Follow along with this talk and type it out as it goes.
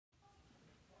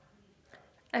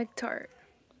Egg tart.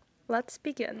 Let's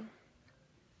begin.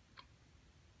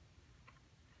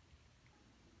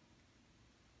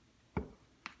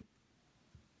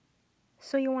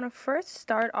 So you want to first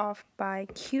start off by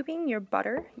cubing your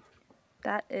butter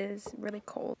that is really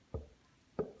cold.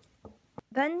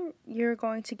 Then you're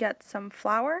going to get some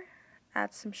flour,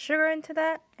 add some sugar into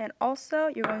that, and also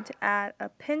you're going to add a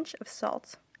pinch of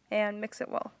salt and mix it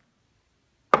well.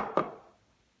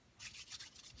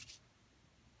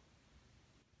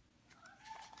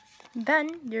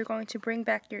 Then you're going to bring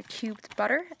back your cubed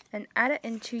butter and add it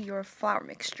into your flour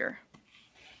mixture.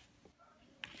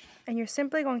 And you're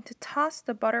simply going to toss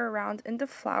the butter around in the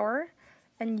flour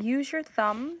and use your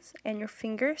thumbs and your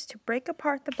fingers to break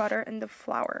apart the butter in the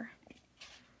flour.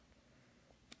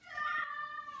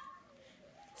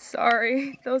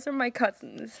 Sorry, those are my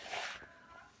cousins.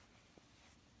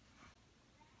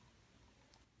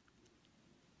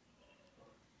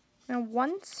 Now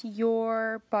once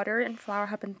your butter and flour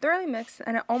have been thoroughly mixed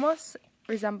and it almost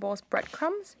resembles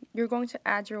breadcrumbs, you're going to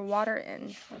add your water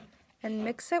in and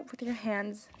mix it with your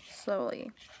hands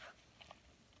slowly.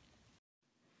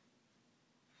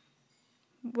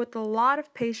 With a lot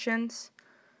of patience,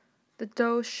 the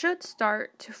dough should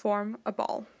start to form a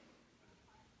ball.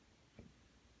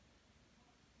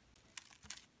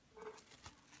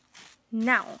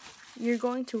 Now, you're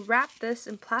going to wrap this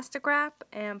in plastic wrap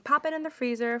and pop it in the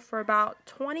freezer for about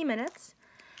 20 minutes,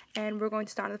 and we're going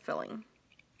to start the filling.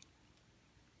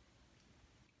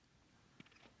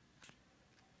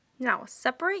 Now,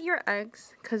 separate your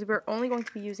eggs because we're only going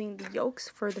to be using the yolks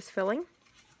for this filling.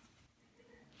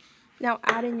 Now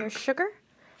add in your sugar,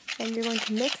 and you're going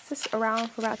to mix this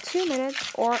around for about 2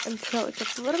 minutes or until it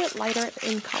gets a little bit lighter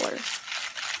in color.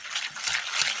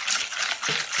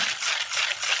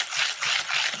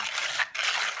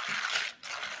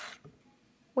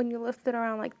 When you lift it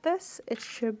around like this, it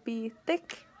should be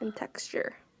thick in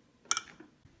texture.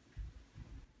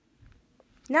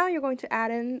 Now you're going to add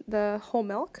in the whole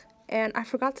milk, and I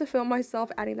forgot to film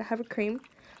myself adding the heavy cream,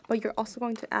 but you're also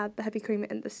going to add the heavy cream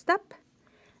in this step,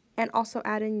 and also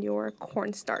add in your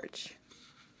cornstarch.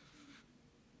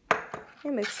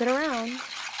 And mix it around.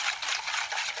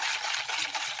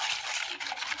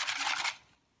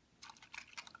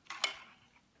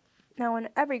 Now in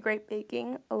every great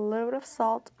baking, a little bit of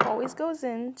salt always goes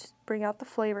in to bring out the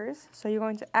flavors, so you're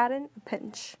going to add in a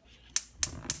pinch.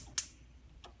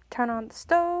 Turn on the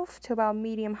stove to about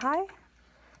medium-high,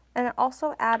 and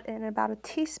also add in about a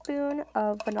teaspoon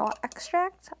of vanilla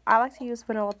extract. I like to use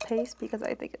vanilla paste because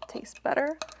I think it tastes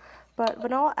better, but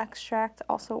vanilla extract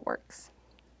also works.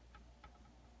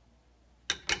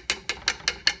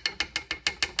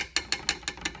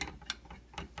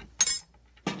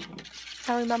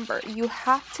 Now remember, you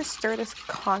have to stir this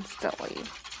constantly.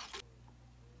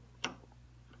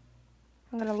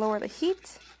 I'm going to lower the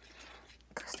heat,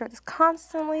 stir this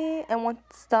constantly, and once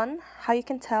it's done, how you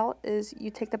can tell is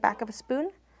you take the back of a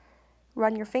spoon,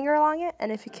 run your finger along it,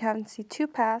 and if you can't see two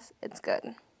pass, it's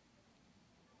good.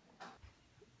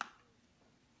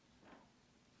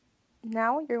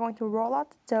 Now you're going to roll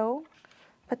out the dough,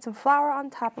 put some flour on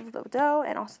top of the dough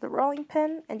and also the rolling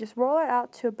pin, and just roll it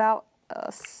out to about a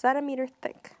centimeter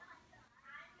thick.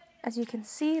 As you can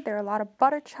see, there are a lot of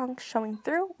butter chunks showing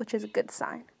through, which is a good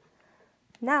sign.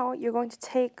 Now you're going to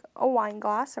take a wine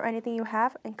glass or anything you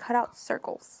have and cut out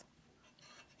circles.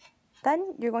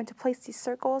 Then you're going to place these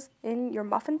circles in your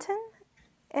muffin tin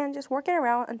and just work it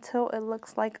around until it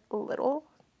looks like a little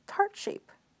tart shape.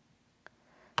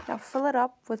 Now fill it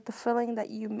up with the filling that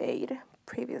you made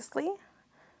previously.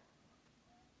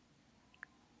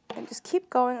 And just keep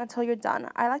going until you're done.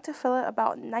 I like to fill it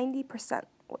about 90%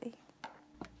 way.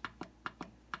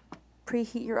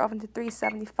 Preheat your oven to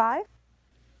 375.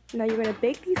 Now you're going to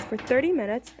bake these for 30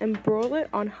 minutes and broil it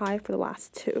on high for the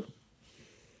last 2.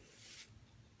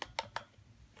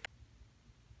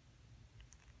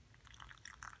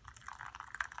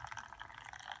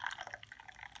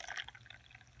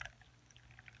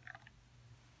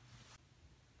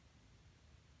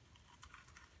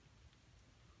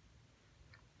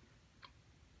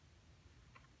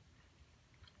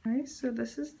 Alright, so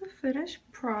this is the finished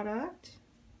product.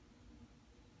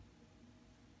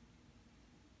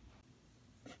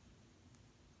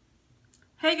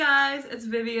 Hey guys, it's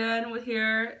Vivian with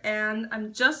here, and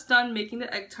I'm just done making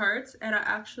the egg tarts, and I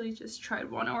actually just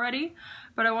tried one already,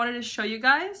 but I wanted to show you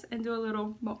guys and do a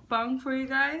little mukbang for you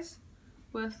guys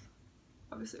with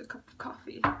obviously a cup of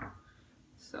coffee.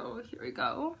 So here we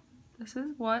go. This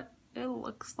is what it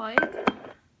looks like.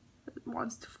 It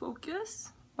wants to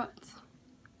focus, but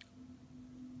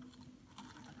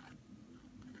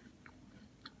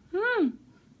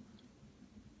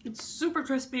It's super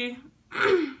crispy,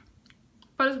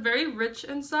 but it's very rich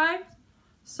inside,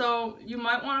 so you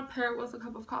might want to pair it with a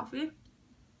cup of coffee.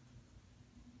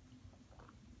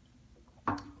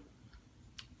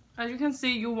 As you can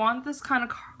see, you want this kind of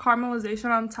caramelization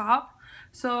on top.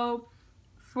 So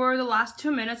for the last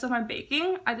 2 minutes of my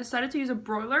baking, I decided to use a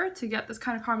broiler to get this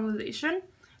kind of caramelization.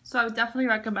 So I would definitely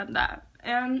recommend that.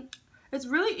 And it's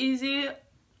really easy.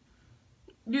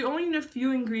 You only need a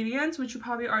few ingredients, which you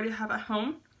probably already have at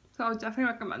home. So I would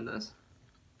definitely recommend this.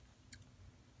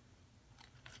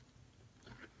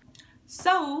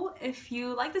 So if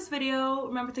you like this video,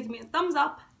 remember to give me a thumbs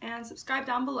up and subscribe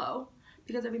down below,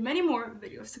 because there'll be many more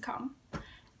videos to come.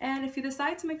 And if you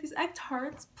decide to make these egg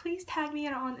tarts, please tag me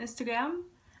on Instagram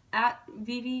at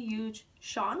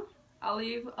VVUgeSean. I'll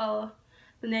leave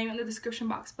the name in the description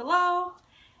box below.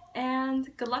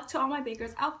 And good luck to all my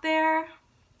bakers out there.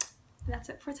 That's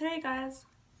it for today, guys.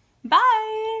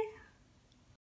 Bye!